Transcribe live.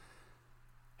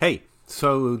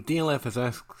So DLF has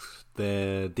asked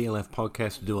the DLF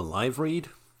podcast to do a live read.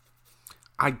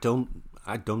 I don't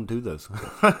do this.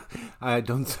 I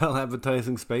don't sell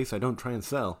advertising space. I don't try and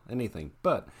sell anything.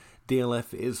 But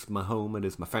DLF is my home. It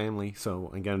is my family. So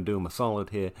I'm going to do them a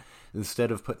solid here.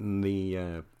 Instead of putting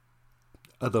the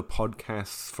other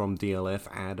podcasts from DLF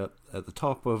ad up at the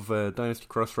top of Dynasty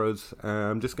Crossroads,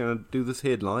 I'm just going to do this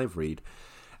here live read.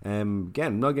 Again,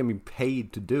 I'm not going to be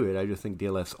paid to do it. I just think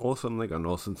DLF's awesome. They got an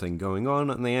awesome thing going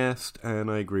on, and they asked, and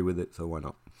I agree with it, so why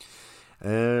not?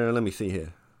 Let me see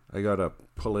here. I got to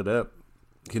pull it up.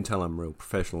 You can tell I'm real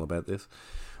professional about this.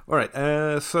 Alright,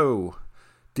 so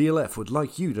DLF would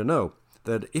like you to know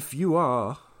that if you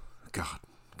are... God,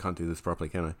 can't do this properly,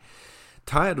 can I?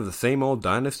 Tired of the same old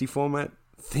Dynasty format?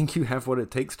 Think you have what it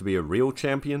takes to be a real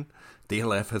champion?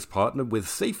 DLF has partnered with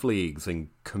Safe Leagues and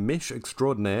commish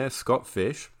extraordinaire Scott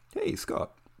Fish, hey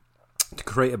Scott, to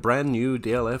create a brand new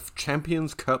DLF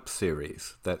Champions Cup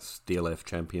Series. That's DLF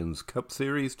Champions Cup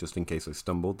Series, just in case I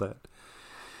stumbled that.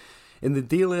 In the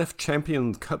DLF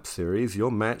Champions Cup Series, you're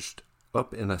matched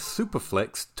up in a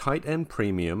Superflex tight end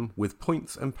premium with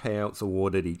points and payouts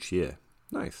awarded each year.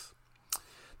 Nice.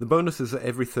 The bonus is that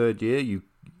every third year,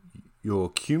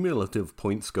 your cumulative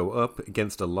points go up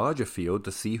against a larger field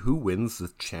to see who wins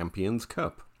the Champions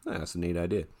Cup. That's a neat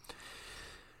idea.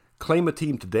 Claim a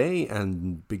team today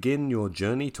and begin your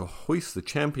journey to hoist the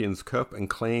Champions Cup and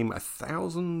claim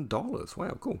 $1,000.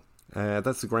 Wow, cool.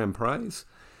 That's the grand prize.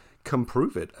 Come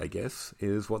prove it, I guess,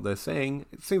 is what they're saying.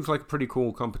 It seems like a pretty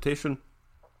cool competition.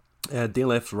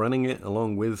 DLF's running it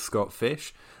along with Scott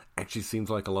Fish. Actually seems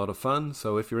like a lot of fun.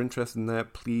 So if you're interested in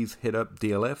that, please hit up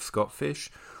DLF, Scott Fish,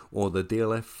 or the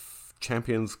DLF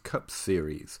Champions Cup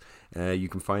Series. You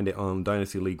can find it on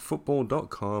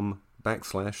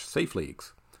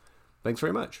dynastyleaguefootball.com/safeleagues. Thanks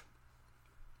very much.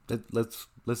 Let's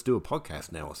do a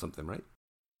podcast now or something, right?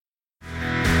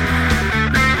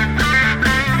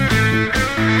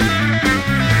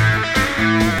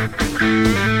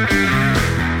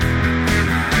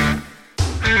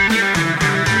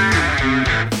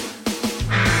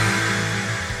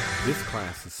 This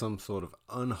class is some sort of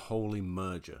unholy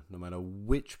merger, no matter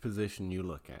which position you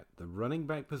look at. The running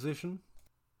back position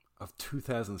of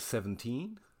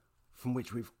 2017, from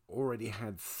which we've already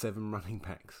had 7 running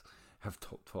backs have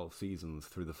top 12 seasons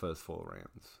through the first 4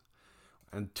 rounds.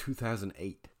 And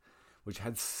 2008, which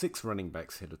had 6 running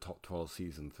backs hit a top 12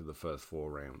 season through the first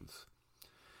 4 rounds.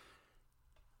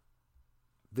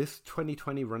 This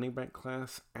 2020 running back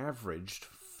class averaged,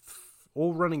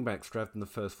 all running backs drafted in the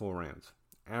first 4 rounds,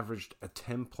 averaged a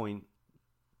 10-point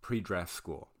pre-draft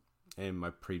score in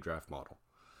my pre-draft model.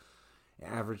 It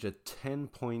averaged a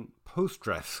 10-point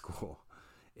post-draft score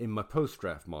in my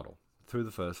post-draft model through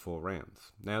the first 4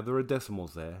 rounds. Now, there are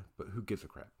decimals there, but who gives a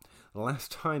crap? The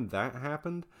last time that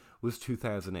happened was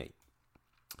 2008.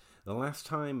 The last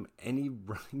time any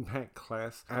running back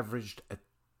class averaged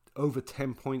over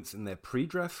 10 points in their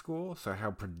pre-draft score, so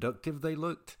how productive they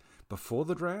looked before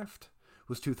the draft,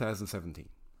 was 2017.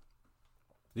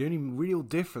 The only real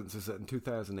difference is that in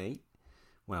 2008,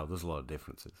 well, there's a lot of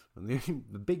differences. And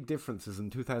the big difference is in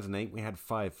 2008, we had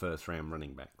 5 first-round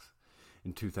running backs.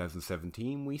 In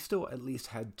 2017, we still at least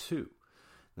had 2.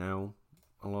 Now,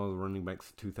 a lot of the running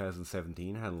backs in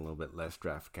 2017 had a little bit less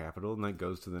draft capital, and that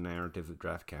goes to the narrative that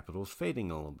draft capital is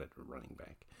fading a little bit at running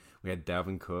back. We had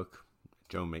Dalvin Cook,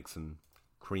 Joe Mixon,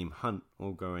 Kareem Hunt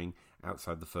all going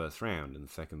outside the first round in the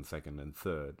second, and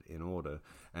third in order,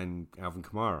 and Alvin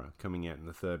Kamara coming out in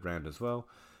the 3rd round as well.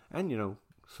 And, you know,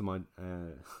 Samaj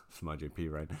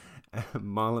JP, right?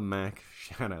 Marlon Mack,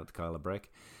 shout out to Kyler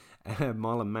Breck.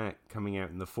 Marlon Mack coming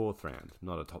out in the 4th round.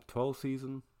 Not a top 12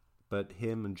 season, but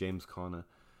him and James Conner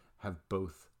have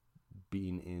both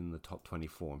been in the top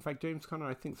 24. In fact, James Conner,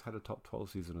 I think, has had a top 12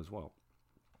 season as well.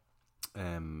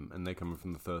 And they're coming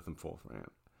from the 3rd and 4th round.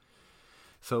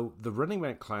 So the running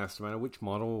back class, no matter which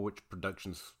model or which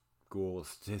production score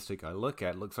statistic I look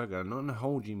at, looks like an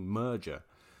unholy merger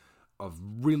of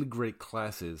really great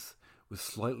classes with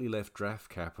slightly less draft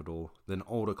capital than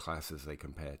older classes they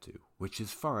compare to, which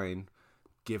is fine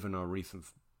given our recent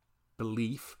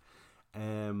belief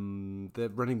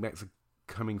that running backs are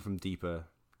coming from deeper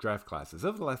draft classes.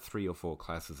 Over the last 3 or 4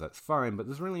 classes, that's fine, but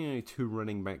there's really only 2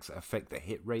 running backs that affect the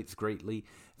hit rates greatly.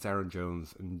 It's Aaron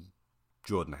Jones and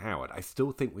Jordan Howard. I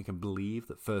still think we can believe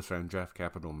that first-round draft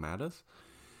capital matters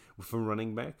for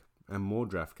running back, and more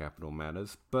draft capital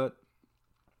matters, but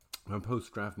my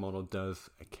post-draft model does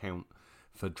account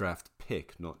for draft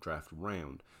pick, not draft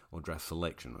round, or draft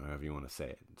selection, or however you want to say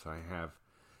it. So I have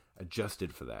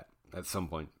adjusted for that at some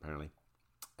point, apparently,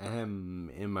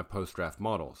 in my post-draft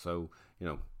model. So, you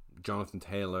know, Jonathan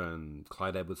Taylor and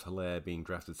Clyde Edwards-Helaire being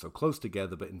drafted so close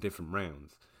together but in different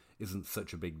rounds isn't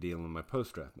such a big deal in my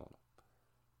post-draft model.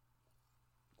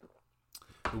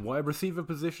 The wide receiver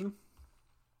position,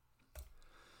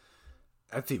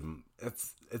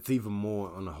 it's even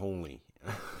more unholy,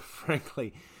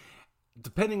 frankly,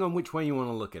 depending on which way you want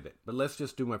to look at it. But let's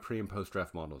just do my pre- and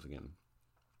post-draft models again.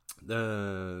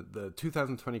 The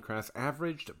 2020 class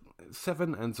averaged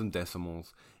 7 and some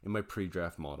decimals in my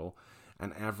pre-draft model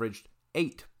and averaged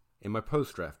 8 in my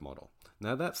post-draft model.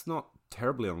 Now, that's not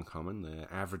terribly uncommon. The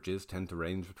averages tend to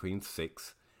range between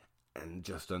 6 and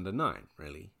just under 9,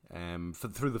 really.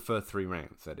 Through the first 3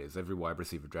 rounds, that is. Every wide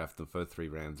receiver drafted the first 3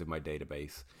 rounds in my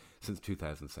database since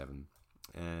 2007.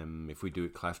 If we do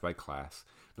it class by class,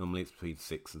 normally it's between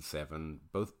 6 and 7,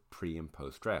 both pre- and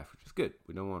post-draft, which is good.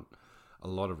 We don't want a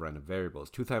lot of random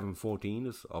variables. 2014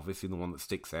 is obviously the one that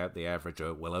sticks out. The average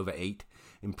well over 8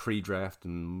 in pre-draft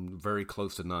and very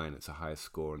close to 9. It's the highest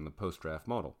score in the post-draft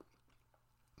model.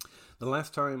 The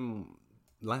last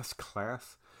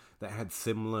class that had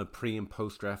similar pre- and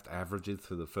post-draft averages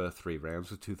for the first 3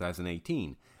 rounds was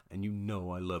 2018. And you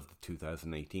know I love the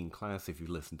 2018 class if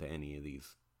you've listened to any of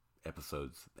these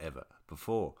episodes ever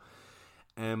before.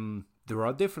 There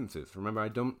are differences. Remember,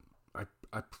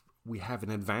 we have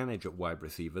an advantage at wide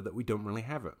receiver that we don't really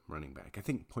have at running back. I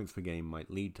think points per game might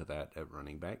lead to that at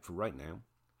running back. For right now,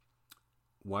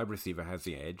 wide receiver has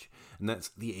the edge, and that's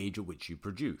the age at which you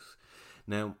produce.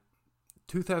 Now,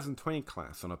 2020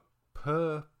 class on a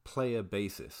per player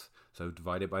basis, so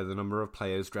divided by the number of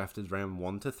players drafted round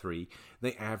 1 to 3,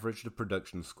 they averaged a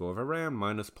production score of around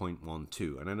minus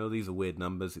 0.12. And I know these are weird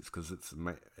numbers. It's because it's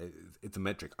a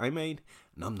metric I made,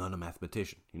 and I'm not a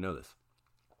mathematician. You know this.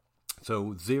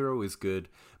 So 0 is good,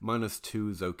 minus 2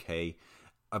 is okay,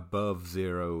 above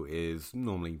 0 is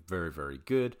normally very, very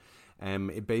good.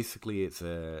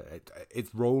 It's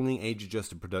rolling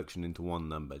age-adjusted production into one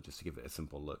number, just to give it a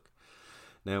simple look.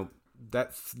 Now,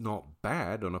 that's not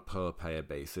bad on a per-player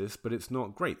basis, but it's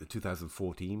not great. The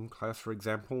 2014 class, for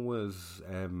example, was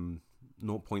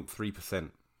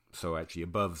 0.3%, so actually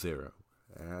above 0.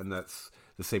 And that's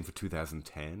the same for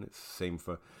 2010. It's the same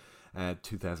for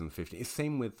 2015. It's the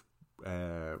same with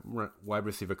wide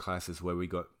receiver classes where we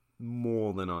got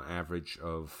more than our average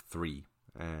of 3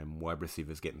 wide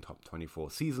receivers getting top 24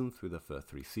 seasons through the first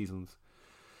 3 seasons.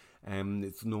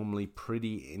 It's normally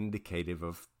pretty indicative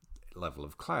of level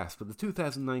of class, but the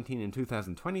 2019 and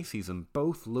 2020 season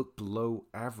both look below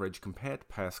average compared to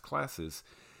past classes,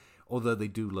 although they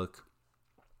do look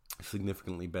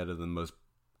significantly better than most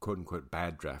quote-unquote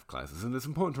bad draft classes. And it's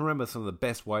important to remember some of the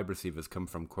best wide receivers come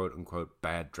from quote-unquote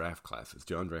bad draft classes.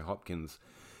 DeAndre Hopkins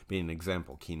being an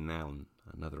example, Keenan Allen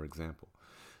another example.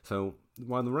 So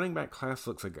while the running back class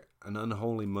looks like an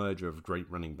unholy merger of great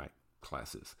running back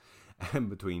classes, and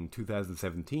between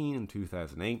 2017 and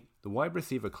 2008, the wide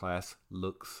receiver class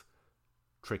looks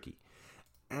tricky.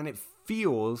 And it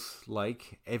feels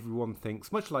like everyone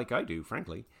thinks, much like I do,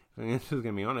 frankly, I'm just going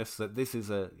to be honest, that this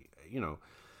is a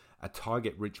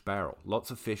target-rich barrel. Lots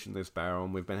of fish in this barrel,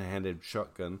 and we've been handed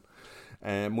shotgun,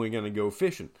 and we're going to go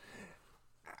fishing.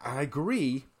 I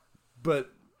agree,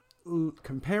 but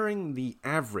comparing the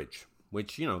average,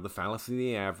 which, the fallacy of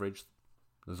the average,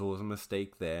 there's always a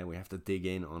mistake there. We have to dig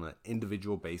in on an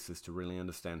individual basis to really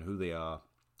understand who they are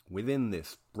within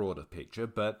this broader picture,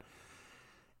 but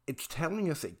it's telling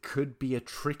us it could be a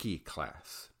tricky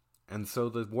class. And so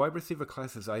the wide receiver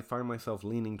classes I find myself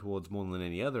leaning towards more than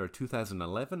any other are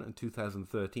 2011 and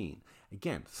 2013.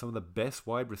 Again, some of the best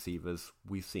wide receivers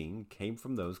we've seen came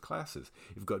from those classes.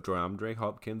 You've got DeAndre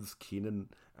Hopkins, Keenan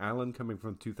Allen coming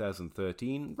from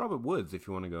 2013, Robert Woods, if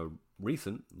you want to go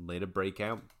recent, later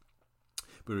breakout,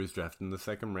 but he was drafted in the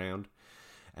second round,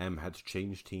 had to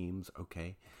change teams,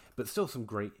 okay. But still some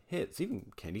great hits.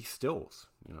 Even Kenny Stills.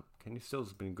 Kenny Stills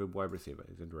has been a good wide receiver.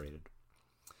 He's underrated.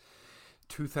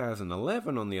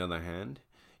 2011, on the other hand,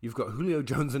 you've got Julio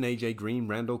Jones and A.J. Green,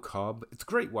 Randall Cobb. It's a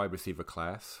great wide receiver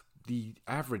class. The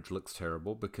average looks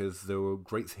terrible because there were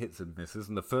great hits and misses,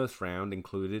 and the first round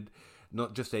included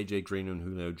not just A.J. Green and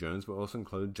Julio Jones, but also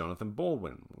included Jonathan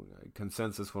Baldwin.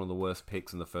 Consensus, one of the worst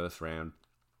picks in the first round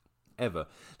ever.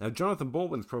 Now, Jonathan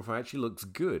Baldwin's profile actually looks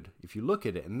good if you look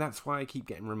at it, and that's why I keep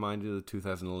getting reminded of the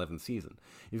 2011 season.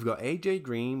 You've got A.J.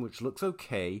 Green, which looks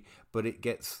okay, but it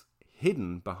gets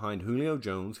hidden behind Julio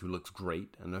Jones, who looks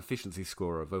great, an efficiency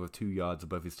score of over 2 yards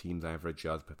above his team's average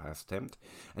yards per pass attempt,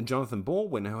 and Jonathan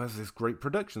Baldwin, who has this great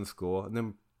production score, and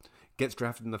then gets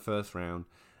drafted in the first round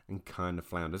and kind of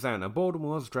flounders out. Now, Baldwin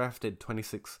was drafted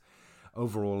 26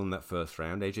 overall in that first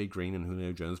round. A.J. Green and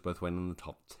Julio Jones both went in the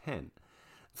top 10.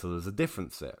 So there's a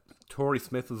difference there. Torrey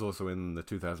Smith was also in the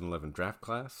 2011 draft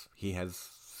class. He has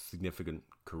significant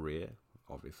career,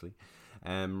 obviously.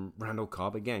 Randall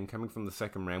Cobb, again, coming from the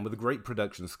second round with a great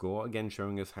production score, again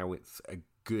showing us how it's a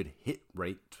good hit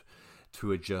rate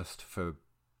to adjust for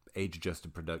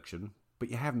age-adjusted production. But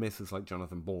you have misses like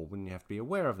Jonathan Baldwin, you have to be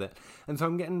aware of that. And so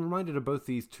I'm getting reminded of both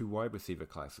these two wide receiver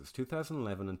classes,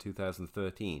 2011 and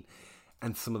 2013.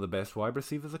 And some of the best wide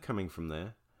receivers are coming from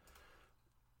there.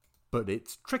 But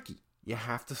it's tricky. You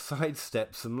have to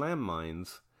sidestep some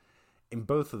landmines in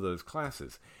both of those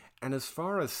classes. And as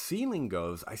far as ceiling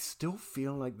goes, I still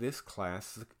feel like this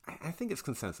class, I think it's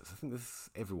consensus. I think this is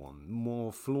everyone.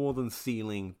 More floor than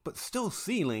ceiling, but still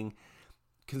ceiling,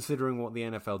 considering what the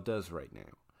NFL does right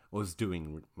now, or is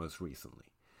doing most recently.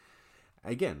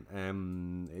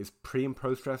 Again, its pre and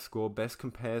post draft score best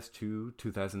compares to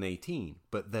 2018,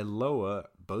 but they're lower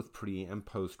both pre and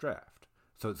post draft.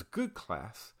 So it's a good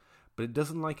class, but it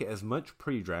doesn't like it as much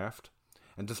pre-draft,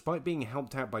 and despite being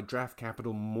helped out by draft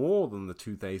capital more than the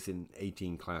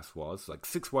 2018 class was, like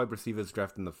 6 wide receivers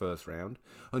drafted in the first round,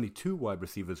 only 2 wide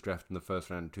receivers drafted in the first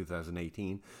round in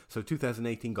 2018, so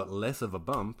 2018 got less of a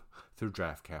bump through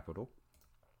draft capital.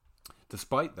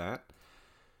 Despite that,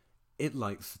 it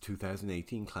likes the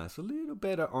 2018 class a little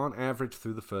better on average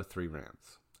through the first 3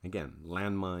 rounds. Again,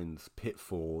 landmines,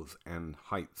 pitfalls, and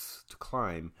heights to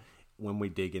climb when we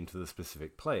dig into the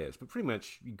specific players. But pretty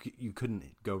much, you couldn't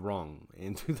go wrong.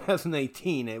 In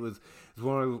 2018, it was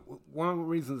one of the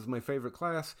reasons my favorite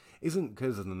class isn't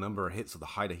because of the number of hits or the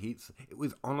height of heats. It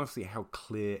was honestly how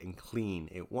clear and clean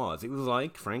it was. It was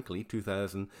like, frankly,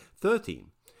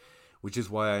 2013. Which is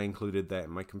why I included that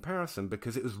in my comparison,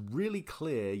 because it was really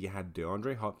clear you had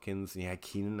DeAndre Hopkins and you had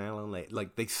Keenan Allen.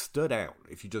 Like, they stood out.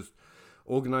 If you just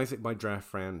organize it by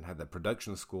draft round, had their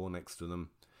production score next to them,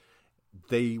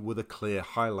 they were the clear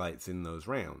highlights in those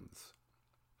rounds.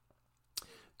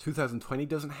 2020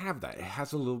 doesn't have that. It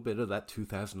has a little bit of that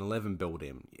 2011 build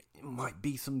in. It might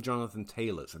be some Jonathan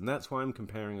Taylors, and that's why I'm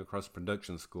comparing across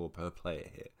production score per player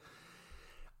here.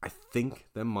 I think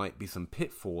there might be some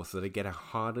pitfalls that are getting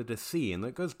harder to see, and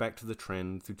that goes back to the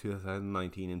trend through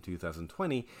 2019 and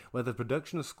 2020, where the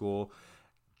production score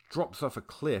drops off a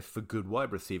cliff for good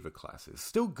wide receiver classes.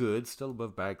 Still good, still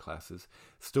above bad classes,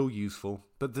 still useful,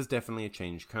 but there's definitely a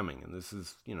change coming, and this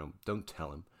is, don't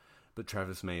tell him, but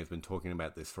Travis May has been talking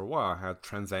about this for a while, how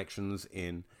transactions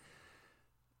in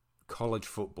college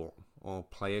football or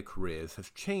player careers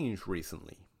have changed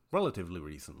recently, relatively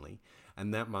recently,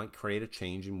 and that might create a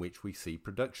change in which we see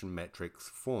production metrics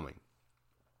forming.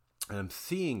 And I'm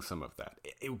seeing some of that.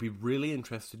 It would be really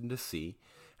interesting to see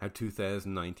how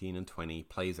 2019 and 20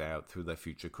 plays out through their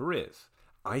future careers.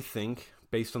 I think,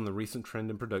 based on the recent trend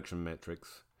in production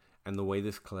metrics and the way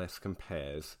this class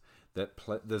compares, that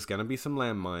there's going to be some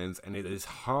landmines, and it is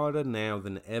harder now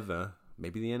than ever.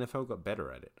 Maybe the NFL got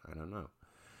better at it. I don't know.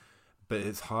 But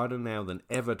it's harder now than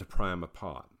ever to pry them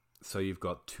apart. So you've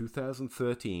got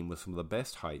 2013 with some of the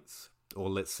best heights,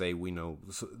 or let's say we know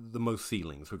the most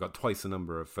ceilings. We've got twice the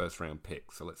number of first-round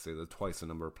picks, so let's say there's twice the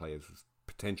number of players with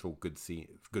potential good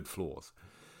floors.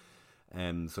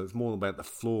 So it's more about the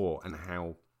floor and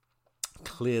how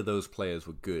clear those players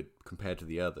were good compared to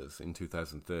the others in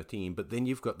 2013. But then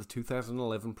you've got the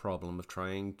 2011 problem of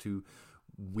trying to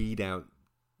weed out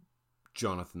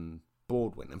Jonathan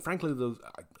Baldwin. And frankly,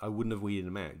 I wouldn't have weeded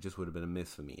him out. It just would have been a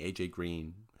miss for me. AJ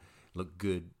Green looked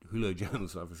good. Julio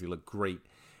Jones obviously looked great.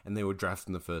 And they were drafted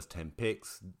in the first 10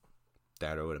 picks.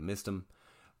 Doubt I would have missed him.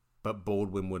 But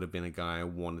Baldwin would have been a guy I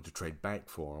wanted to trade back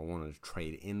for. I wanted to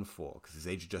trade in for. Because his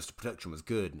age-adjusted production was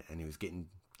good. And he was getting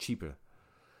cheaper.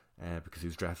 Because he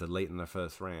was drafted late in the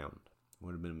first round.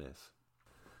 Would have been a miss.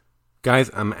 Guys,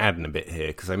 I'm adding a bit here.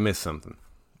 Because I missed something.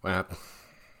 Well,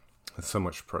 there's so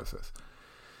much to process.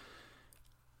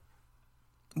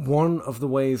 One of the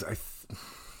ways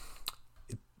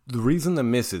the reason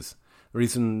the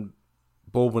reason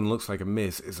Baldwin looks like a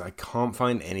miss is I can't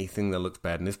find anything that looks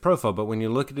bad in his profile. But when you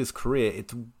look at his career,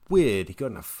 it's weird. He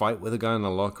got in a fight with a guy in the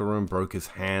locker room, broke his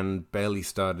hand, barely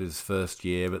started his first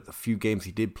year. But the few games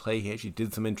he did play, he actually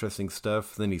did some interesting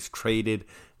stuff. Then he's traded,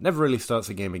 never really starts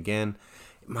a game again.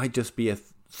 It might just be a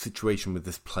situation with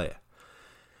this player.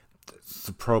 It's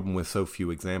the problem with so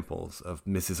few examples of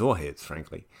misses or hits,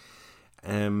 frankly.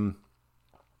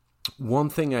 One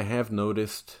thing I have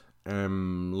noticed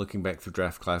looking back through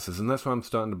draft classes, and that's why I'm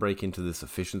starting to break into this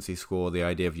efficiency score, the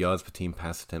idea of yards per team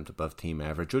pass attempt above team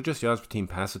average, or just yards per team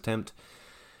pass attempt.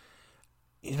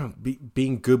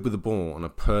 Being good with the ball on a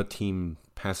per team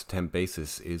pass attempt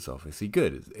basis is obviously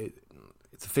good.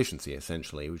 It's efficiency,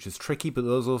 essentially, which is tricky, but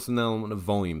there's also an element of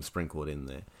volume sprinkled in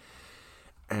there.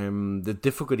 The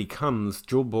difficulty comes,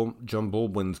 John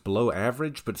Baldwin's below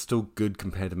average, but still good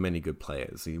compared to many good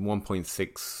players. He's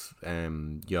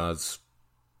 1.6 yards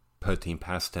per team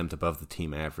pass attempt above the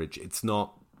team average. It's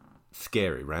not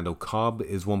scary. Randall Cobb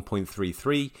is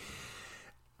 1.33.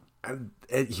 And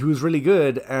he was really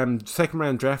good. Second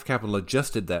round draft capital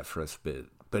adjusted that for us a bit.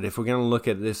 But if we're going to look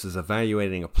at this as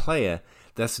evaluating a player,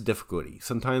 that's the difficulty.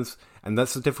 Sometimes, and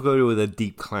that's the difficulty with a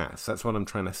deep class. That's what I'm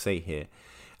trying to say here.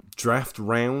 Draft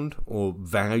round or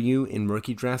value in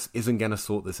rookie drafts isn't going to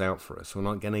sort this out for us. We're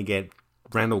not going to get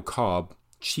Randall Cobb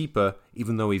cheaper,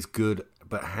 even though he's good,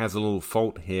 but has a little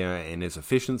fault here in his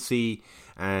efficiency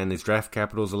and his draft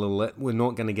capital is a little... We're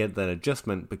not going to get that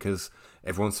adjustment because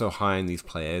everyone's so high in these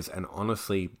players, and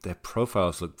honestly, their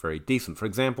profiles look very decent. For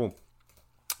example,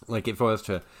 like if I was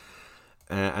to...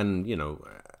 and, you know,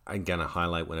 I'm going to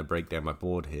highlight when I break down my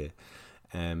board here,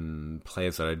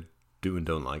 players that I do and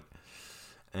don't like.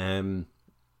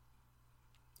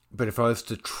 But if I was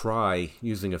to try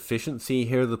using efficiency,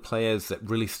 here are the players that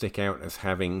really stick out as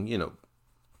having, you know,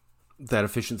 that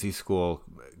efficiency score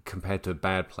compared to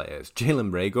bad players.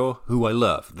 Jalen Reagor, who I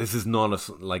love. This is not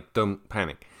a, like, don't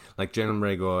panic. Like, Jalen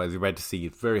Reagor, as you're about to see,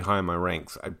 is very high in my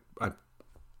ranks.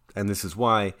 And this is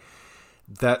why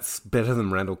that's better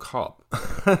than Randall Cobb.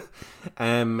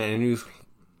 And he was,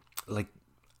 like,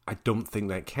 I don't think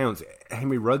that counts.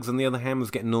 Henry Ruggs, on the other hand,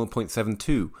 was getting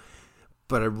 0.72.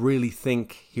 But I really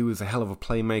think he was a hell of a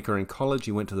playmaker in college.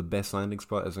 He went to the best landing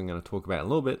spot, as I'm going to talk about a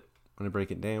little bit when I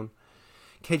break it down.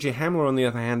 KJ Hamler, on the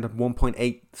other hand, had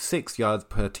 1.86 yards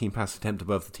per team pass attempt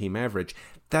above the team average.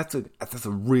 That's a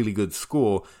really good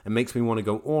score. It makes me want to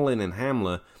go all in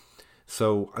Hamler.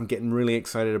 So I'm getting really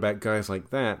excited about guys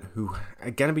like that who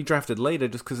are going to be drafted later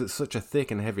just because it's such a thick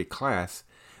and heavy class.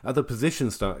 Other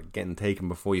positions start getting taken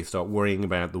before you start worrying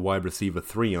about the wide receiver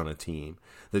 3 on a team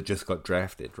that just got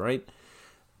drafted, right?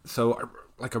 So,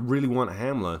 like, I really want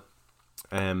Hamler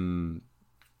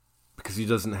because he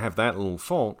doesn't have that little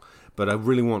fault. But I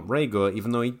really want Reagor,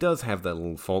 even though he does have that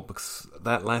little fault, because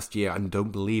that last year, I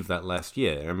don't believe that last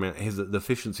year. I mean, the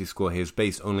efficiency score here is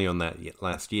based only on that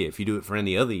last year. If you do it for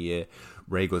any other year,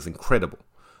 Reagor's incredible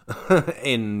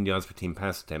in yards per team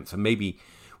pass attempt. So maybe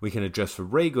we can adjust for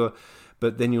Reagor,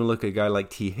 but then you look at a guy like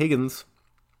T. Higgins.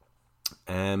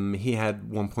 He had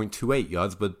 1.28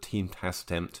 yards per team pass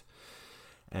attempt.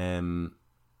 And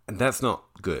that's not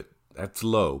good. That's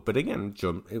low. But again,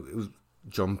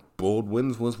 John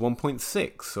Baldwin's was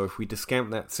 1.6. So if we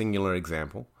discount that singular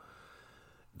example,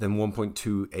 then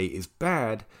 1.28 is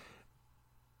bad.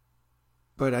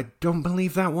 But I don't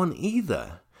believe that one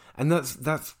either. And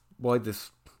that's why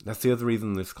that's the other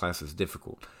reason this class is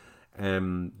difficult.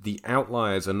 The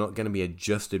outliers are not going to be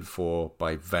adjusted for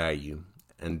by value.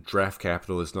 And draft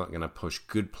capital is not going to push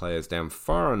good players down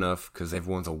far enough because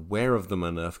everyone's aware of them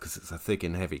enough because it's a thick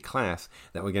and heavy class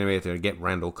that we're going to be able to get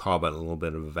Randall Cobb at a little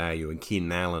bit of a value and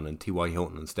Keenan Allen and T.Y.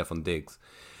 Hilton and Stephon Diggs.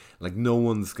 Like, no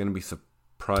one's going to be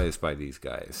surprised by these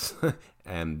guys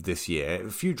this year. A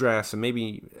few drafts and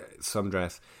maybe some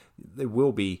drafts, they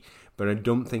will be, but I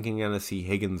don't think I'm going to see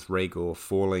Higgins, Reagor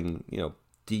falling, you know,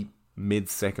 deep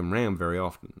mid-second round very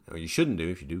often. Or you shouldn't do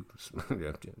if you do.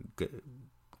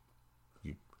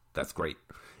 That's great.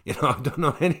 You know, I don't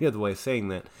know any other way of saying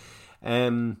that.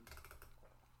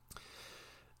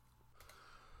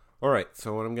 All right,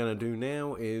 so what I'm going to do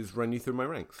now is run you through my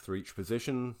ranks for each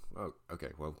position. Oh, okay,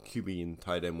 well, QB and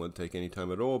tight end won't take any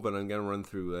time at all, but I'm going to run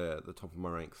through the top of my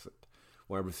ranks at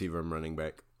wide receiver and running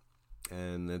back.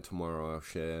 And then tomorrow I'll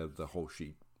share the whole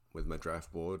sheet with my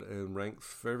draft board and ranks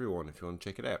for everyone if you want to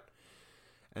check it out.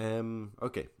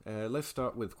 Okay, let's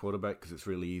start with quarterback because it's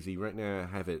really easy. Right now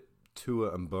I have it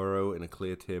Tua and Burrow in a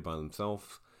clear tier by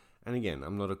themselves. And again,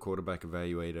 I'm not a quarterback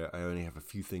evaluator. I only have a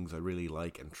few things I really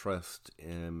like and trust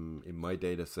in my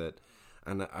data set.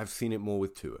 And I've seen it more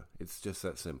with Tua. It's just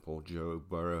that simple. Joe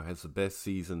Burrow has the best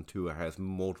season. Tua has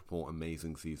multiple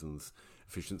amazing seasons,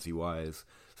 efficiency-wise.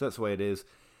 So that's the way it is.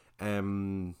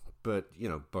 But, you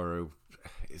know, Burrow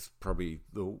is probably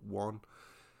the one.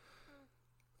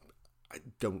 I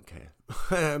don't care.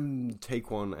 Take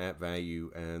one at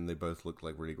value, and they both look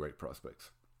like really great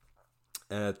prospects.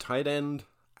 Tight end,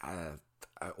 I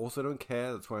also don't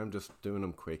care. That's why I'm just doing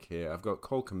them quick here. I've got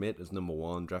Cole Kmet as number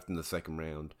 1, drafted in the second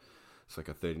round. It's like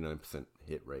a 39%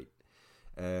 hit rate.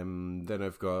 Then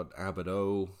I've got Albert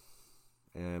O.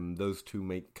 Those two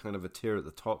make kind of a tier at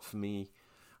the top for me.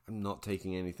 I'm not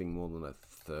taking anything more than a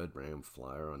third round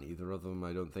flyer on either of them,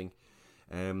 I don't think.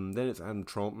 Then it's Adam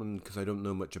Trautman, because I don't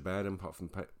know much about him, apart from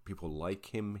people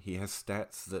like him. He has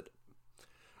stats that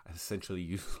are essentially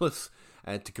useless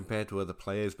to compare to other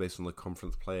players based on the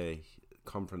conference play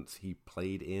conference he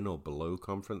played in or below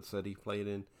conference that he played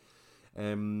in.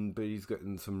 But he's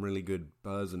gotten some really good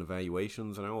buzz and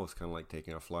evaluations, and I always kind of like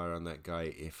taking a flyer on that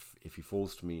guy if he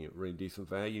falls to me at really decent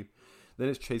value. Then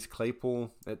it's Chase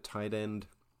Claypool at tight end.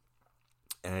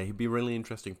 He'd be a really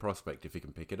interesting prospect if he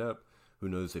can pick it up. Who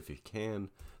knows if he can.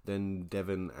 Then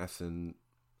Devin Asiasi,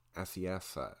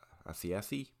 I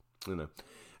don't know.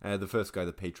 The first guy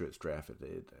the Patriots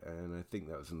drafted, and I think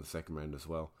that was in the second round as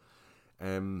well.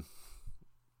 There's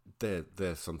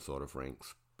some sort of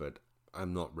ranks, but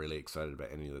I'm not really excited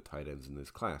about any of the tight ends in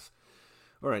this class.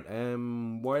 All right,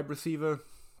 wide receiver.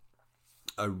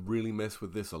 I really mess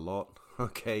with this a lot.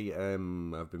 Okay,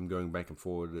 I've been going back and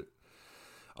forward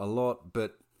a lot,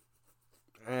 but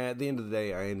at the end of the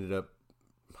day, I ended up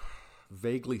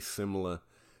vaguely similar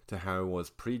to how I was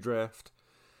pre-draft,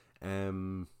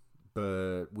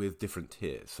 but with different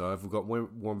tiers. So I've got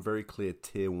one very clear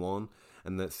tier 1,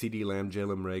 and that's CeeDee Lamb,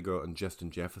 Jalen Reagor, and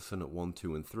Justin Jefferson at 1,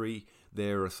 2, and 3.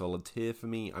 They're a solid tier for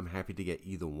me. I'm happy to get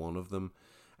either one of them.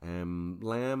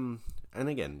 Lamb, and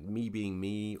again, me being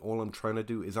me, all I'm trying to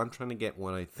do is I'm trying to get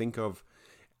what I think of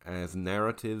as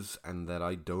narratives and that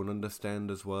I don't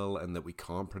understand as well and that we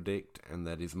can't predict and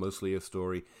that is mostly a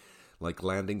story like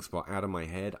landing spot out of my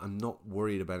head. I'm not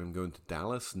worried about him going to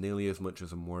Dallas nearly as much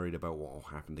as I'm worried about what will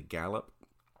happen to Gallup.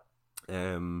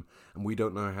 And we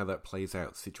don't know how that plays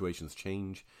out. Situations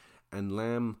change. And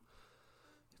Lamb,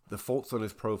 the faults on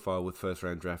his profile with first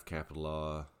round draft capital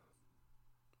are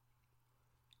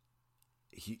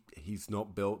he's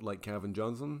not built like Calvin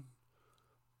Johnson.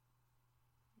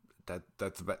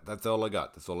 That's all I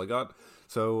got. That's all I got.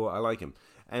 So I like him.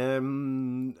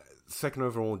 Second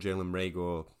overall, Jalen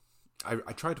Reagor.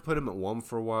 I tried to put him at 1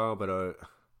 for a while, but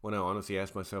when I honestly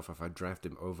asked myself if I'd draft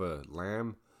him over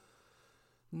Lamb,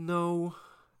 no.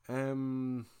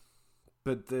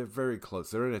 But they're very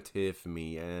close. They're in a tier for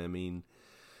me. I mean,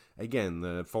 again,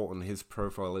 the fault on his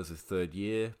profile is his third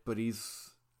year, but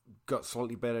he's got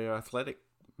slightly better athletic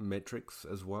metrics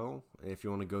as well. If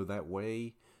you want to go that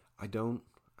way, I don't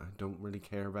really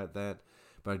care about that,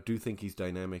 but I do think he's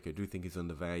dynamic. I do think he's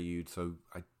undervalued, so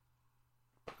I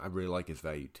really like his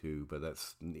value too. But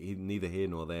that's neither here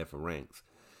nor there for ranks.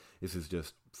 This is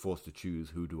just forced to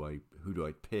choose who do I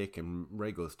pick, and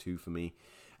Reagor's 2 for me.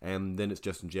 And then it's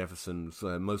Justin Jefferson,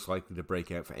 most likely to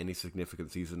break out for any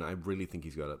significant season. I really think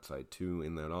he's got upside too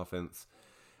in that offense.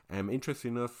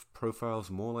 Interesting enough,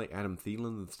 profiles more like Adam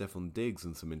Thielen than Stephon Diggs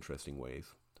in some interesting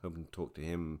ways. Hoping to talk to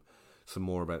him some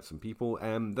more about some people.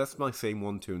 That's my same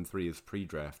 1, 2, and 3 as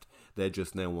pre-draft. They're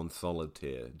just now one solid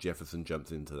tier. Jefferson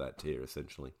jumps into that tier,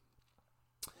 essentially.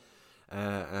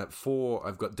 At 4,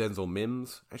 I've got Denzel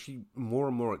Mims. Actually, more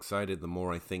and more excited the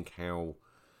more I think how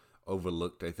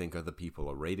overlooked I think other people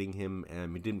are rating him.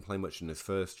 He didn't play much in his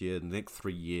first year. The next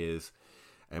 3 years,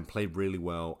 and played really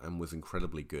well and was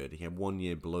incredibly good. He had 1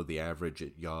 year below the average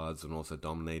at yards and also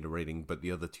dominator rating, but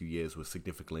the other 2 years were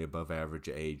significantly above average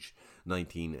at age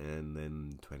 19 and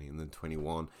then 20 and then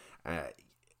 21. I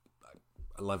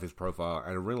love his profile,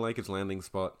 and I really like his landing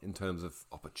spot in terms of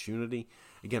opportunity.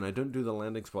 Again, I don't do the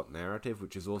landing spot narrative,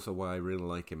 which is also why I really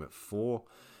like him at 4,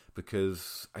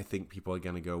 because I think people are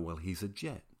going to go, well, he's a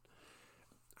Jet.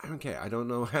 I don't care. I don't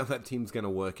know how that team's going to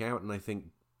work out, and I think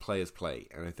players play,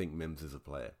 and I think Mims is a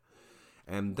player.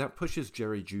 And that pushes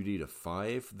Jerry Jeudy to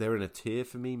 5. They're in a tier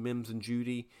for me, Mims and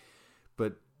Jeudy,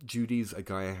 but Judy's a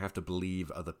guy I have to believe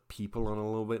other people on a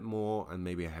little bit more, and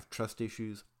maybe I have trust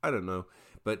issues. I don't know,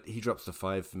 but he drops to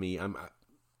 5 for me. I'm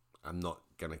not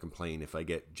going to complain if I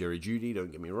get Jerry Jeudy,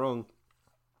 don't get me wrong,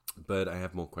 but I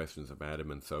have more questions about him,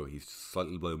 and so he's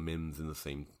slightly below Mims in the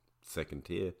same second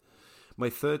tier. My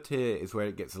third tier is where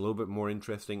it gets a little bit more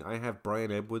interesting. I have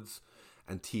Bryan Edwards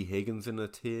and T. Higgins in a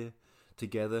tier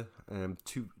together.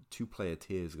 Two player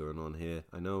tiers going on here.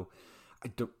 I know.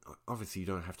 Obviously, you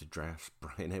don't have to draft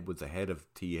Bryan Edwards ahead of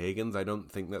T. Higgins. I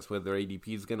don't think that's where their ADP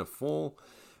is going to fall.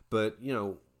 But,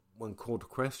 when called to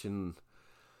question,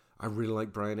 I really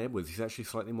like Bryan Edwards. He's actually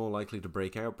slightly more likely to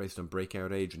break out based on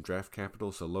breakout age and draft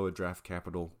capital, so lower draft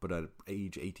capital, but at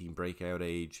age 18 breakout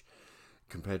age,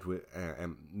 compared with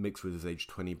mixed with his age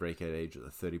 20 breakout age at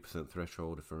the 30%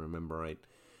 threshold, if I remember right.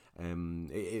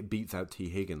 It beats out T.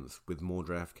 Higgins with more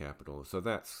draft capital, so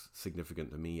that's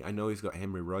significant to me. I know he's got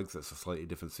Henry Ruggs, that's a slightly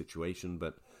different situation,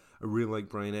 but I really like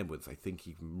Bryan Edwards. I think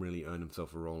he can really earn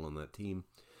himself a role on that team.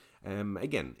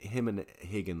 Again, him and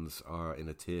Higgins are in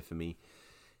a tier for me.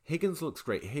 Higgins looks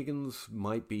great. Higgins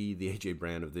might be the A.J.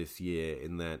 Brown of this year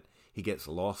in that he gets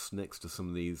lost next to some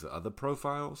of these other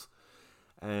profiles,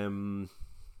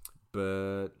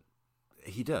 but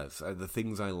he does. The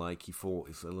things I like, he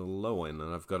is a little low in,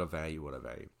 and I've got to value what I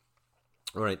value.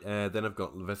 All right, then I've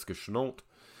got Laviska Shenault,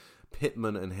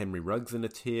 Pittman, and Henry Ruggs in a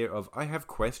tier of I have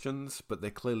questions, but they're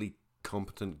clearly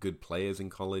competent, good players in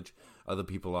college. Other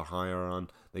people are higher on.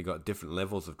 They got different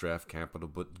levels of draft capital,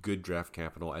 but good draft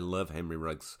capital. I love Henry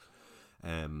Ruggs'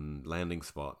 landing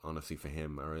spot, honestly, for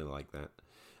him. I really like that.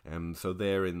 So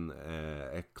they're in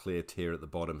a clear tier at the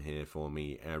bottom here for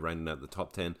me, rounding out the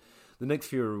top 10. The next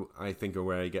few, I think, are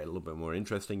where I get a little bit more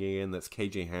interesting again. That's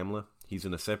KJ Hamler. He's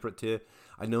in a separate tier.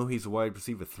 I know he's a wide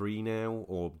receiver 3 now,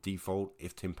 or default,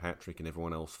 if Tim Patrick and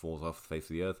everyone else falls off the face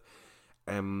of the earth.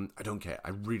 I don't care. I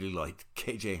really like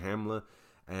KJ Hamler.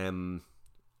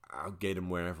 I'll get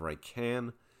him wherever I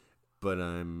can, but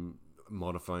I'm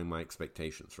modifying my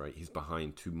expectations, right? He's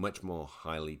behind two much more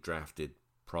highly drafted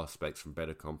prospects from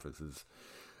better conferences.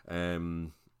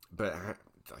 But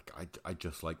I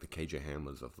just like the KJ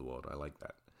Hamlers of the world. I like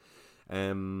that.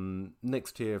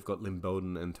 Next here, I've got Lynn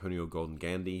Bowden, Antonio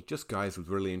Golden-Gandy, just guys with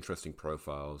really interesting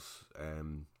profiles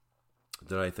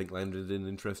that I think landed in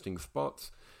interesting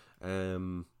spots.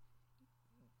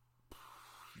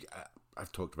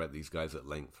 I've talked about these guys at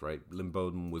length, right? Lynn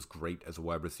Bowden was great as a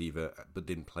wide receiver, but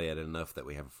didn't play it enough that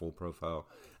we have a full profile.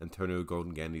 Antonio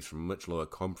Golden-Gandy's from a much lower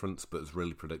conference, but was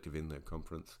really productive in that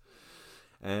conference.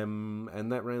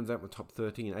 And that rounds out my top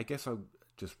 13. I guess I'll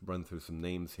just run through some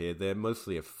names here. They're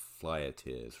mostly a flyer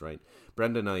tiers, right?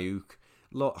 Brandon Ayuk,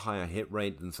 a lot higher hit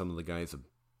rate than some of the guys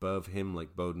above him,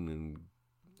 like Bowden and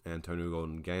Antonio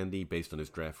Golden-Gandy, based on his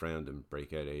draft round and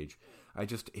breakout age.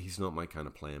 He's not my kind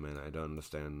of player, man. I don't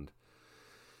understand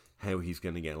how he's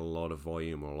going to get a lot of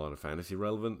volume or a lot of fantasy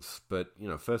relevance. But,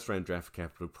 first round draft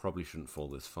capital probably shouldn't fall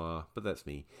this far, but that's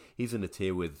me. He's in a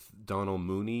tier with Darnell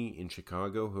Mooney in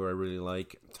Chicago, who I really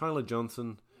like. Tyler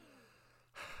Johnson,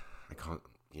 I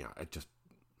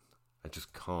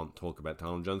just can't talk about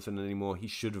Tyler Johnson anymore. He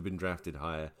should have been drafted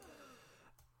higher.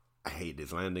 I hate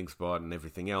his landing spot and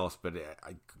everything else, but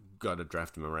I got to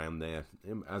draft him around there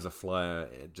as a flyer,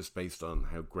 just based on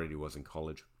how great he was in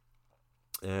college.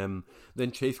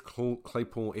 Then Chase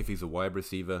Claypool, if he's a wide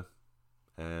receiver,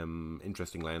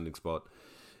 interesting landing spot,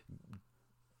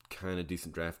 kind of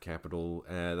decent draft capital.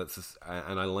 And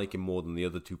I like him more than the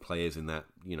other two players in that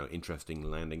interesting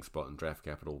landing spot and draft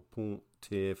capital pool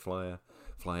tier, flyer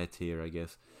tier, I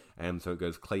guess. So it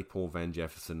goes Claypool, Van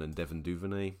Jefferson, and Devin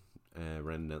Duvernay,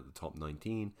 rounding out the top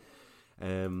 19.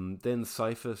 Then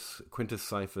Quintus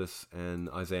Cephas, and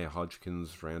Isaiah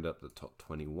Hodgkins round up the top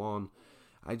 21.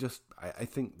 I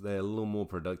think they're a little more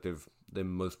productive than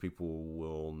most people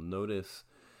will notice.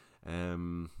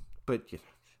 But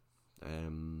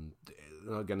they're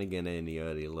not going to get any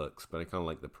early looks, but I kind of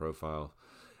like the profile.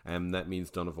 That means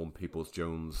Donovan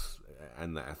Peoples-Jones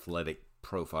and the athletic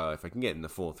profile. If I can get in the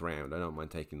 4th round, I don't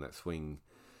mind taking that swing.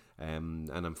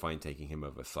 And I'm fine taking him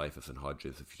over Cephas and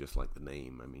Hodges if you just like the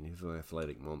name. I mean, he's an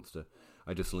athletic monster.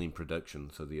 I just lean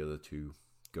production, so the other two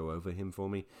go over him for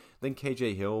me. Then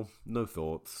KJ Hill, no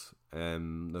thoughts.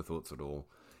 No thoughts at all.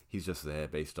 He's just there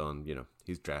based on,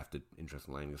 he's drafted,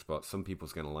 interesting landing spots. Some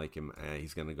people's going to like him.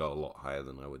 He's going to go a lot higher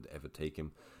than I would ever take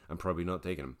him. I'm probably not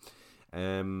taking him.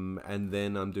 And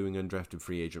then I'm doing undrafted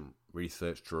free agent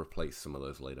research to replace some of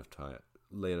those later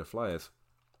flyers.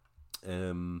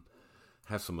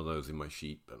 Have some of those in my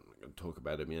sheet, but I'm not going to talk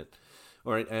about them yet.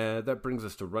 All right, that brings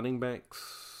us to running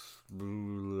backs.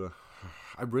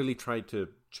 I really tried to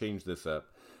change this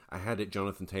up. I had it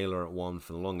Jonathan Taylor at 1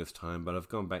 for the longest time, but I've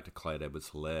gone back to Clyde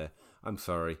Edwards-Helaire. I'm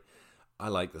sorry. I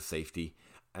like the safety.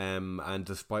 And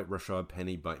despite Rashad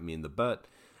Penny biting me in the butt,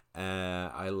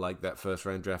 I like that first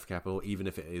round draft capital, even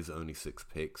if it is only 6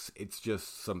 picks. It's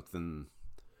just something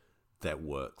that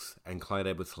works. And Clyde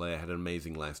Edwards-Helaire had an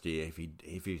amazing last year.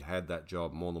 If he'd had that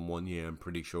job more than 1 year, I'm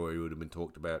pretty sure he would have been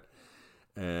talked about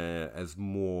as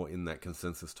more in that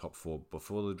consensus top 4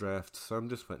 before the draft. So I'm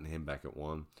just putting him back at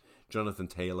 1. Jonathan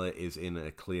Taylor is in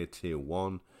a clear tier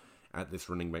 1 at this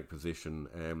running back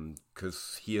position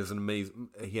because he has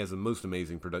the most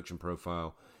amazing production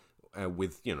profile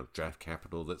with draft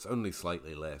capital that's only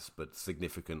slightly less but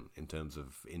significant in terms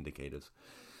of indicators.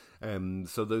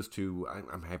 So those two,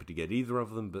 I'm happy to get either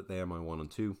of them, but they are my 1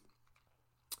 and 2.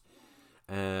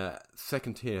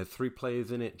 Second tier, 3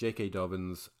 players in it. J.K.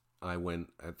 Dobbins, I went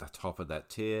at the top of that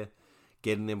tier.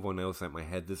 Getting everyone else out my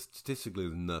head, there's statistically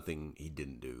nothing he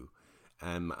didn't do.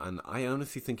 And I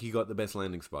honestly think he got the best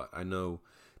landing spot. I know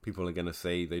people are going to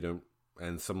say they don't,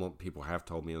 and some people have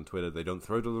told me on Twitter they don't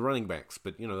throw to the running backs,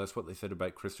 but that's what they said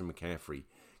about Christian McCaffrey.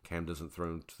 Cam doesn't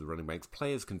throw to the running backs.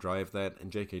 Players can drive that,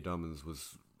 and J.K. Dobbins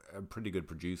was a pretty good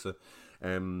producer.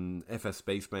 FS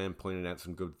Spaceman pointed out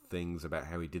some good things about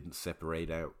how he didn't separate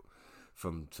out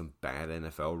from some bad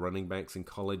NFL running backs in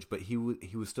college, but he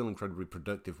was still incredibly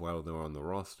productive while they were on the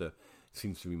roster. It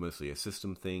seems to be mostly a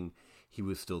system thing. He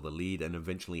was still the lead, and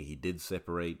eventually he did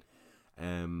separate.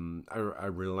 I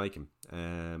really like him.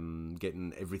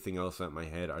 Getting everything else out of my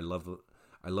head. I love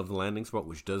the landing spot,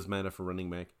 which does matter for running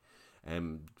back.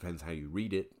 Depends how you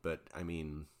read it, but I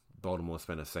mean, Baltimore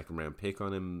spent a second-round pick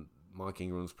on him. Mark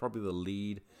Ingram's probably the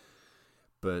lead.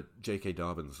 But J.K.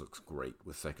 Dobbins looks great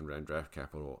with second-round draft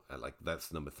capital.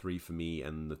 That's number 3 for me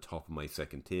and the top of my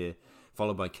second tier,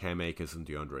 followed by Cam Akers and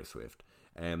DeAndre Swift.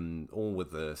 All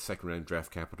with the second-round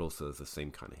draft capital, so there's the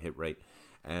same kind of hit rate.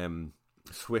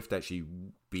 Swift actually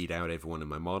beat out everyone in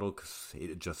my model because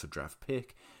it's just a draft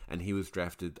pick, and he was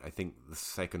drafted, I think, the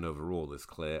second overall this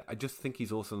clear. I just think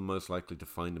he's also the most likely to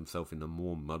find himself in a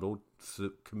more muddled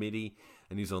committee,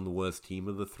 and he's on the worst team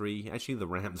of the 3. Actually, the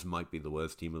Rams might be the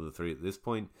worst team of the 3 at this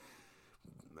point,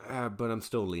 but I'm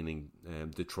still leaning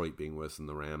Detroit being worse than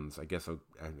the Rams. I guess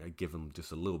I give him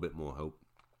just a little bit more hope.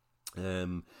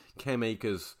 Cam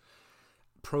Akers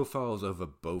profiles over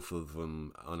both of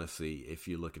them, honestly, if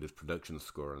you look at his production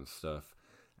score and stuff.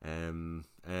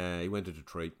 He went to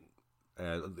Detroit.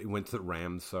 He went to the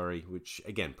Rams, which,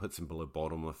 again, puts him below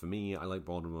Baltimore for me. I like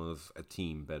Baltimore as a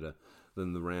team better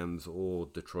than the Rams or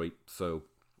Detroit. So,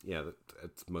 yeah,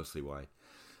 that's mostly why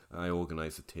I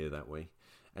organize the tier that way.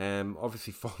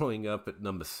 Obviously, following up at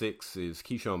number 6 is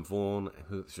Keyshawn Vaughn,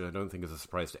 which I don't think is a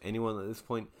surprise to anyone at this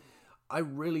point. I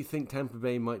really think Tampa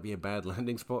Bay might be a bad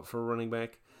landing spot for a running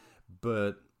back,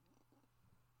 but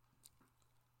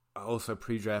also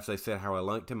pre-draft I said how I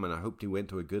liked him and I hoped he went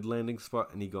to a good landing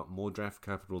spot, and he got more draft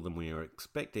capital than we were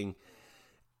expecting.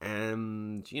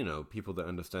 And, you know, people that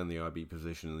understand the RB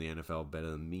position in the NFL better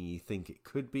than me think it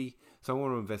could be, so I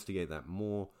want to investigate that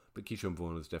more. But Keyshawn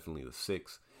Vaughn is definitely the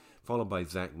 6th, followed by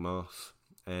Zach Moss.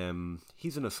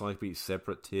 He's in a slightly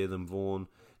separate tier than Vaughn,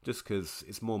 just because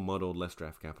it's more muddled, less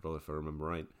draft capital, if I remember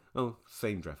right. Oh,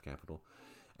 same draft capital.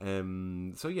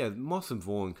 So yeah, Moss and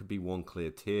Vaughn could be one clear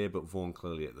tier, but Vaughn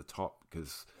clearly at the top,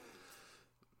 because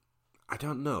I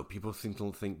don't know. People seem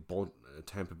to think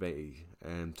Tampa Bay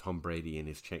and Tom Brady and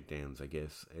his checkdowns, I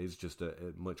guess, is just a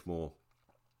much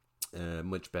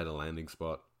better landing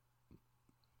spot.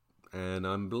 And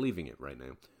I'm believing it right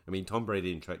now. I mean, Tom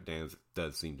Brady and checkdowns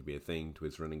does seem to be a thing to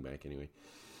his running back anyway.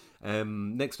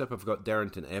 Next up, I've got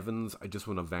Darrington Evans. I just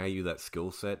want to value that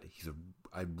skill set.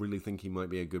 I really think he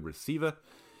might be a good receiver.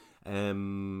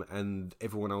 And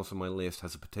everyone else on my list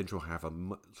has a potential to have a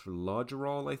much larger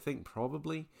role, I think,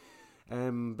 probably.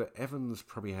 But Evans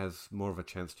probably has more of a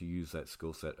chance to use that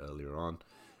skill set earlier on.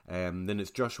 Then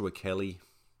it's Joshua Kelly.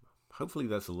 Hopefully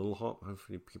that's a little hot.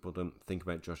 Hopefully people don't think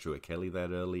about Joshua Kelly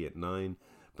that early at 9.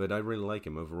 But I really like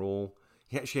him overall.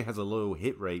 He actually has a low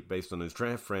hit rate based on his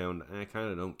draft round, and I kind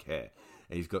of don't care.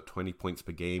 He's got 20 points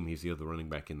per game. He's the other running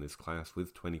back in this class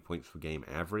with 20 points per game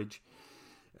average.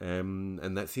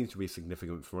 And that seems to be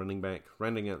significant for running back.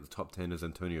 Rounding out the top 10 is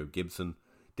Antonio Gibson.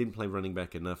 Didn't play running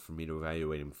back enough for me to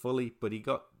evaluate him fully, but he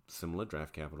got similar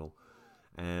draft capital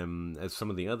as some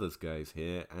of the others guys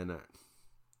here. And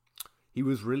he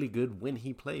was really good when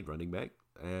he played running back.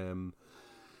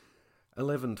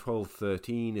 11, 12,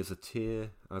 13 is a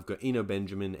tier. I've got Eno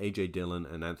Benjamin, A.J. Dillon,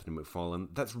 and Anthony McFarlane.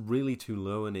 That's really too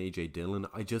low in A.J. Dillon.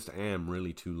 I just am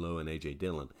really too low in A.J.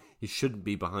 Dillon. He shouldn't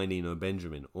be behind Eno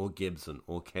Benjamin, or Gibson,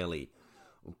 or Kelly,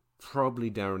 or probably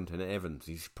Darrington Evans.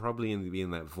 He's probably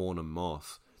in that Vaughn and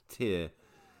Moss tier.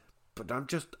 But I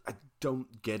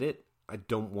don't get it. I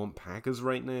don't want Packers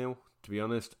right now, to be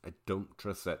honest. I don't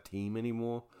trust that team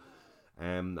anymore.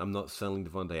 I'm not selling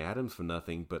Devontae Adams for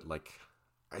nothing, but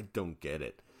I don't get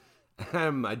it.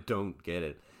 I don't get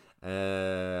it.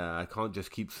 I can't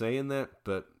just keep saying that,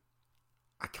 but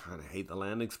I kind of hate the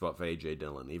landing spot for A.J.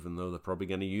 Dillon, even though they're probably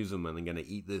going to use him and they're going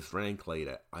to eat this rank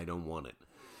later. I don't want it.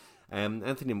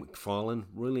 Anthony McFarlane,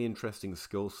 really interesting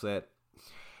skill set.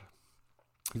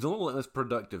 He's a little less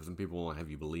productive than people will have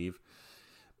you believe,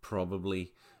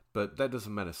 probably, but that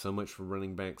doesn't matter so much for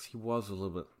running backs. He was a little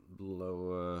bit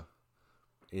lower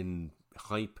in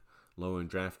hype, lower in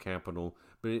draft capital,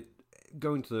 but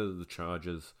going to the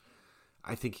Chargers,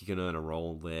 I think he can earn a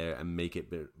role there and make it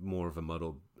a bit more of a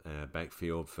muddled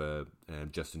backfield for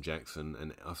Justin Jackson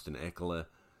and Austin Eckler.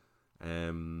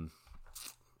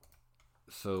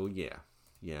 So yeah,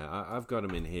 I've got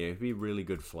him in here. He'd be a really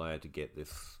good flyer to get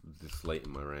this late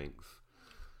in my ranks.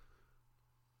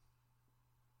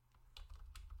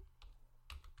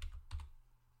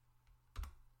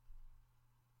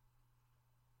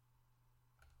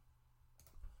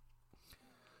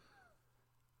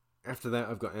 After that,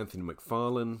 I've got Anthony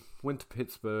McFarlane. Went to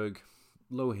Pittsburgh.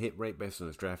 Low hit rate based on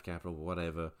his draft capital,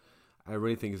 whatever. I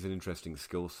really think he's an interesting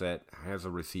skill set, has a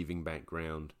receiving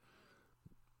background.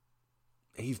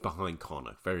 He's behind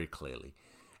Connor, very clearly.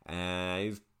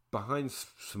 He's behind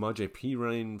Samaje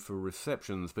Perine for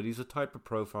receptions, but he's a type of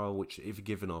profile which, if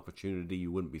given opportunity,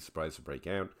 you wouldn't be surprised to break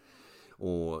out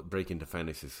or break into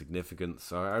fantasy significance.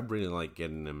 So I really like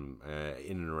getting him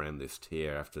in and around this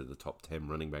tier after the top 10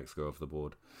 running backs go off the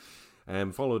board.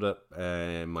 Followed up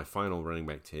my final running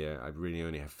back tier. I really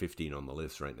only have 15 on the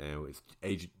list right now. It's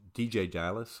DJ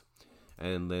Dallas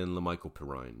and then LaMichael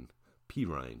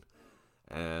Perine.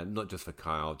 Not just for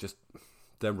Kyle, just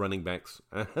they're running backs.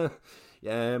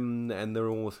 And they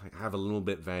always have a little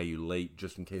bit value late,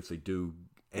 just in case they do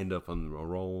end up on a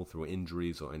roll through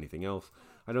injuries or anything else.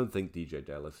 I don't think DJ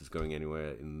Dallas is going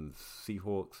anywhere in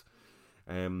Seahawks.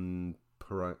 Perine,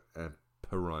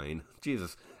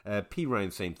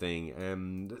 same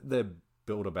thing. They're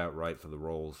built about right for the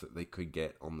roles that they could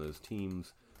get on those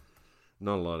teams.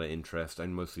 Not a lot of interest. I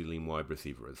mostly lean wide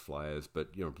receiver as flyers, but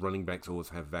running backs always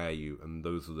have value, and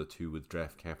those are the two with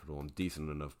draft capital and decent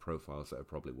enough profiles that are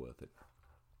probably worth it.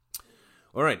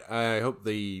 All right, I hope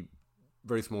the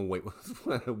very small weight was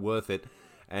worth it.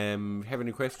 Have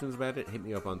any questions about it? Hit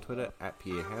me up on Twitter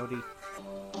 @PAHowdy,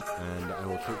 and I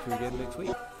will talk to you again next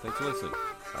week. Thanks for listening.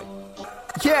 Bye.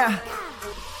 Yeah.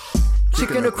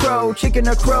 Chicken or crow,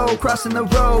 crossing the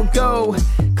road, go.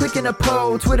 Clicking a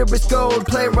poll, Twitter is gold,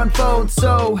 player unfold,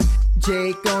 so.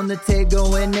 Jake on the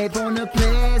Tego and Abe on the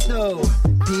plays, though.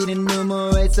 Pete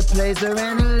enumerates the plays, they're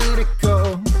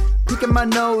analytical. Picking my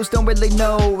nose, don't really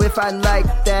know if I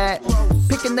like that.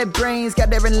 Picking their brains, got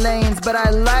different lanes, but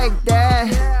I like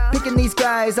that. Picking these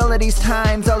guys, all of these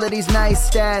times, all of these nice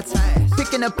stats.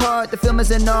 Picking apart, the film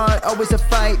is an art, always a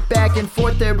fight back and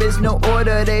forth. There is no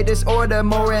order, they disorder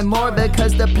more and more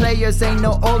because the players ain't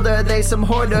no older. They some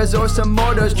hoarders or some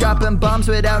mortars, dropping bombs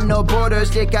without no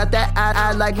borders. You got that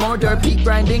I like mortar, peak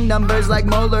grinding numbers like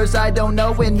molars. I don't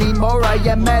know anymore, I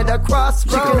am at a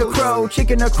crossroads.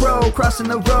 Chicken or crow, crossing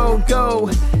the road, go.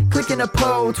 Clicking a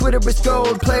poll, Twitter is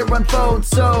gold, player unfold,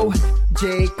 so.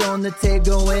 Jake on the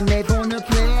Tego and Abe on the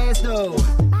plays, though.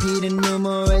 Pete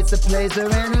enumerates the plays,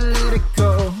 they're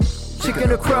analytical.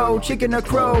 Chicken or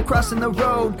crow, crossing the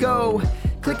road, go.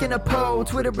 Clicking a poll,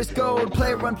 Twitter is gold,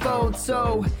 player unfold,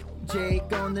 so.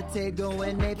 Jake on the Tego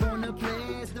and Abe on the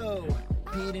plays, though.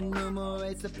 Pete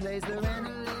enumerates the plays, they're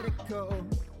analytical.